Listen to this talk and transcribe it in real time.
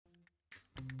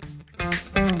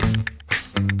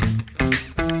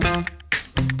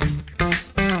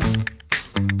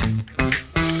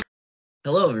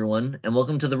and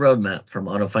welcome to the Roadmap from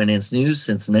Auto Finance News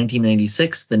since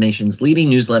 1996, the nation's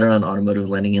leading newsletter on automotive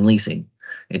lending and leasing.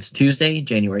 It's Tuesday,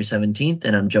 January 17th,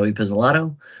 and I'm Joey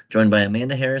Pizzolato, joined by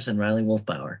Amanda Harris and Riley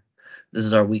Wolfbauer. This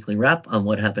is our weekly wrap on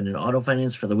what happened in auto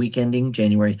finance for the week ending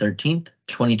January 13th,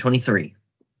 2023.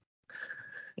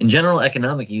 In general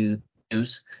economic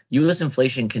news, U.S.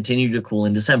 inflation continued to cool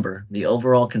in December. The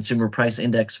overall consumer price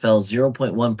index fell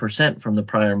 0.1% from the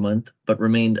prior month, but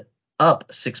remained up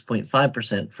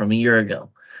 6.5% from a year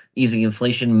ago. Easing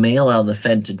inflation may allow the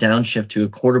Fed to downshift to a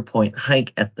quarter-point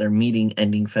hike at their meeting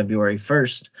ending February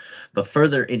 1st, but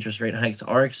further interest rate hikes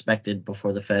are expected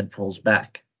before the Fed pulls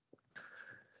back.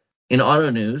 In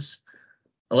auto news,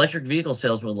 electric vehicle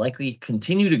sales will likely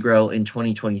continue to grow in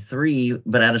 2023,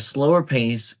 but at a slower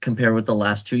pace compared with the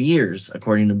last 2 years,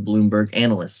 according to Bloomberg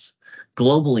analysts.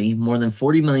 Globally, more than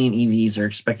 40 million EVs are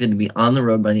expected to be on the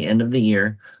road by the end of the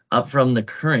year, up from the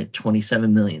current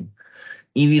 27 million.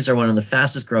 EVs are one of the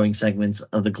fastest growing segments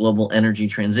of the global energy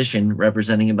transition,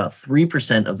 representing about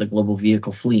 3% of the global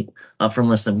vehicle fleet, up from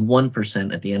less than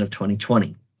 1% at the end of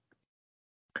 2020.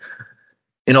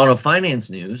 In auto finance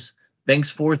news, banks'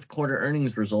 fourth quarter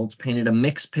earnings results painted a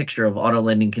mixed picture of auto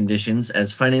lending conditions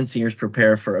as financiers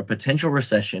prepare for a potential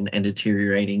recession and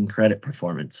deteriorating credit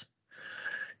performance.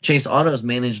 Chase Auto's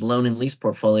managed loan and lease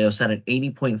portfolio sat at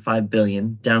 $80.5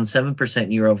 billion, down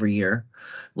 7% year over year,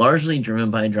 largely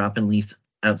driven by a drop in lease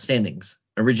outstandings.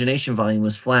 Origination volume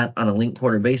was flat on a linked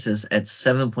quarter basis at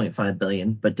 $7.5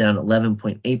 billion, but down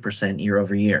 11.8% year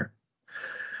over year.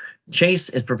 Chase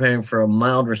is preparing for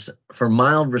mild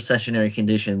recessionary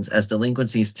conditions as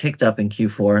delinquencies ticked up in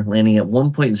Q4, landing at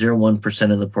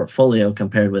 1.01% of the portfolio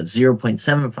compared with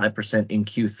 0.75% in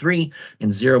Q3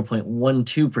 and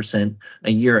 0.12%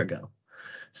 a year ago.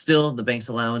 Still, the bank's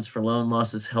allowance for loan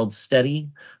losses held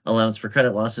steady. Allowance for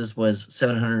credit losses was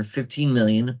 $715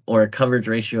 million, or a coverage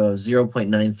ratio of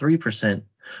 0.93%,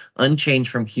 unchanged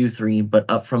from Q3, but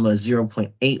up from a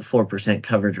 0.84%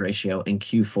 coverage ratio in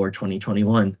Q4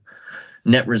 2021.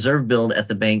 Net reserve build at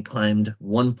the bank climbed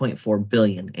 $1.4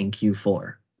 billion in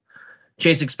Q4.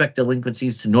 Chase expects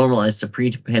delinquencies to normalize to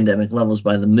pre-pandemic levels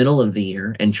by the middle of the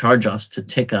year and charge-offs to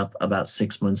tick up about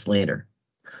 6 months later.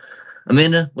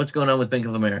 Amanda, what's going on with Bank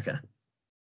of America?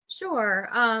 Sure.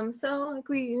 So like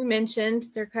we mentioned,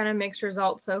 they're kind of mixed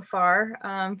results so far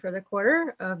for the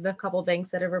quarter of the couple banks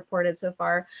that have reported so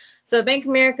far. So Bank of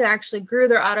America actually grew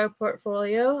their auto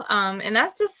portfolio, and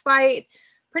that's despite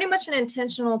pretty much an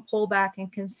intentional pullback in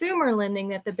consumer lending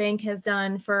that the bank has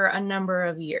done for a number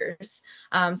of years.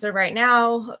 So right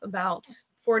now, about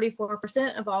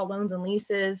 44% of all loans and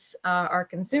leases are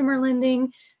consumer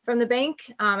lending from the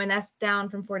bank, and that's down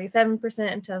from 47%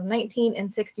 in 2019 and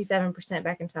 67%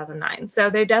 back in 2009. So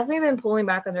they've definitely been pulling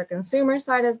back on their consumer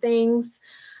side of things,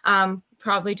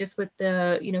 probably just with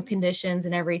the conditions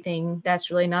and everything.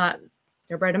 That's really not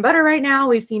their bread and butter right now.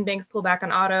 We've seen banks pull back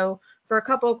on auto for a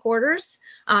couple of quarters,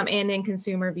 and in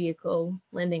consumer vehicle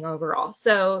lending overall.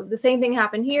 So the same thing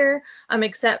happened here,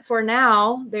 except for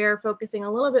now they're focusing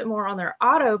a little bit more on their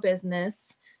auto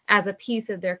business as a piece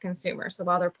of their consumer. So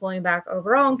while they're pulling back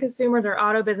overall in consumer, their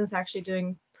auto business actually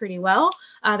doing pretty well.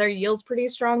 Their yield's pretty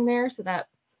strong there, so that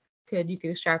you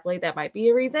could extrapolate that might be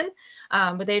a reason.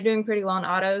 But they're doing pretty well in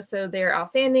auto, so their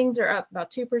outstandings are up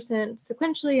about 2%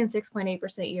 sequentially and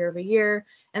 6.8% year over year.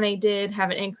 And they did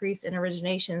have an increase in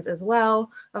originations as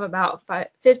well of about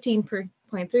 15.3%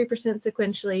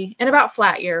 sequentially and about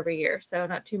flat year over year. So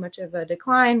not too much of a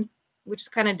decline, which is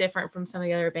kind of different from some of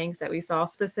the other banks that we saw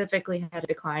specifically had a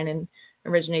decline in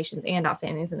originations and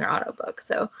outstandings in their auto book.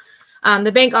 So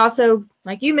the bank also,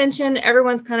 like you mentioned,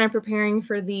 everyone's kind of preparing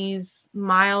for these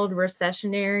mild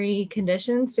recessionary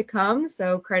conditions to come.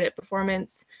 So credit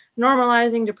performance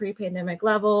normalizing to pre-pandemic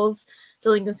levels.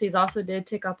 Delinquencies also did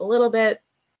tick up a little bit.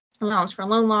 Allowance for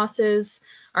loan losses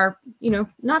are,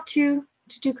 not too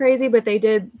crazy, but they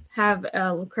did have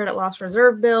a credit loss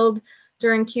reserve build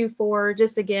during Q4,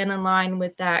 just again in line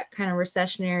with that kind of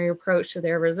recessionary approach to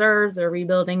their reserves. They're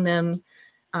rebuilding them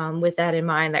with that in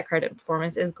mind, that credit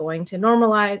performance is going to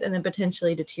normalize and then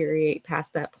potentially deteriorate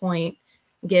past that point,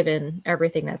 given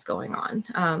everything that's going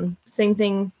on. Same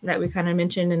thing that we kind of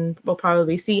mentioned and we'll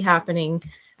probably see happening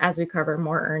as we cover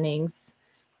more earnings.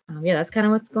 That's kind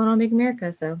of what's going on in Bank of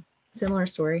America. So similar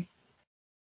story.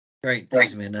 Great.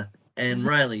 Thanks, Amanda. And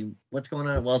Riley, what's going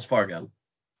on at Wells Fargo?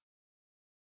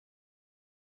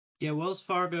 Yeah, Wells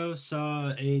Fargo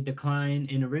saw a decline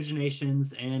in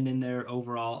originations and in their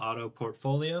overall auto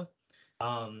portfolio.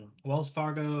 Wells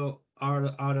Fargo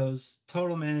Auto's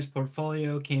total managed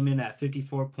portfolio came in at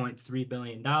 $54.3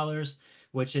 billion,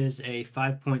 which is a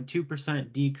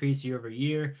 5.2% decrease year over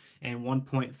year and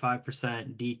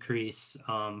 1.5% decrease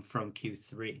from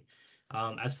Q3.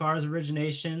 As far as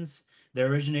originations, the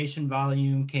origination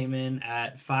volume came in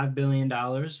at $5 billion,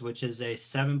 which is a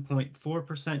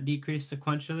 7.4% decrease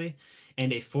sequentially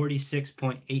and a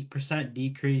 46.8%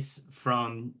 decrease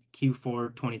from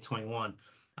Q4 2021.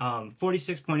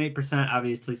 46.8%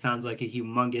 obviously sounds like a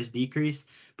humongous decrease,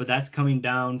 but that's coming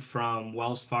down from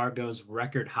Wells Fargo's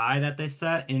record high that they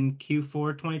set in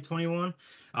Q4 2021.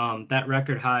 That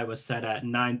record high was set at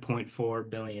 $9.4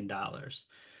 billion.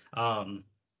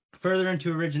 Further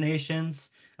into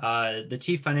originations, the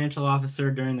chief financial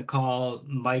officer during the call,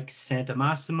 Mike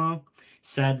Santamassimo,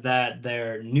 said that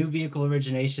their new vehicle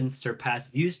originations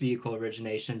surpassed used vehicle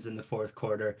originations in the fourth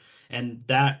quarter, and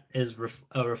that is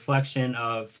a reflection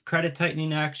of credit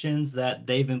tightening actions that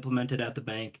they've implemented at the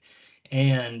bank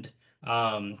and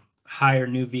higher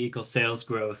new vehicle sales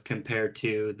growth compared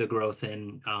to the growth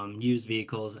in used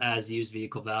vehicles, as used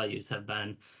vehicle values have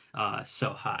been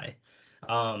so high.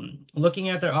 Looking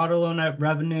at their auto loan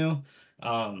revenue,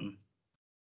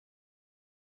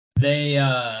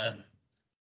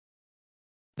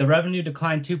 the revenue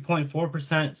declined 2.4%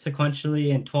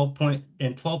 sequentially and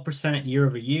 12% year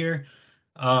over year,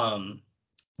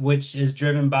 which is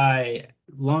driven by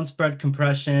loan spread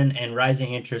compression and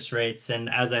rising interest rates, and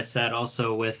as I said,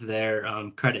 also with their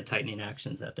credit tightening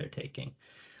actions that they're taking.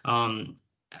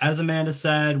 As Amanda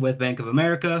said, with Bank of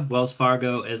America, Wells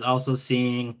Fargo is also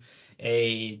seeing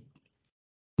a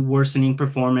worsening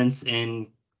performance in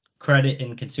credit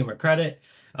and consumer credit.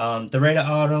 The rate of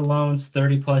auto loans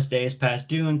 30 plus days past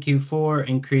due in Q4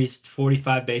 increased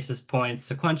 45 basis points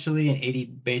sequentially and 80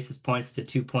 basis points to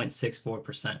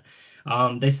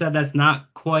 2.64%. They said that's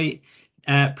not quite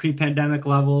at pre-pandemic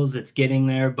levels. It's getting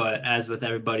there, but as with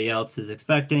everybody else is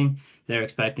expecting, they're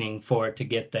expecting for it to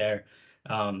get there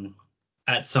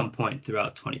at some point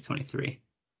throughout 2023.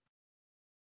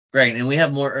 Great, and we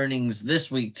have more earnings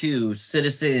this week too.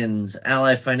 Citizens,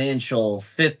 Ally Financial,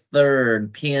 Fifth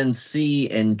Third, PNC,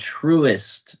 and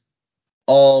Truist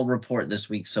all report this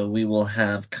week, so we will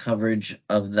have coverage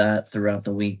of that throughout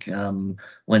the week,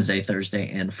 Wednesday, Thursday,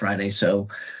 and Friday, so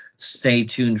stay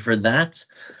tuned for that.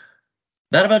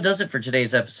 That about does it for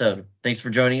today's episode. Thanks for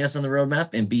joining us on the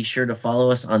Roadmap, and be sure to follow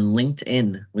us on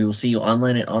LinkedIn. We will see you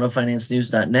online at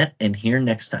autofinancenews.net and here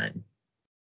next time.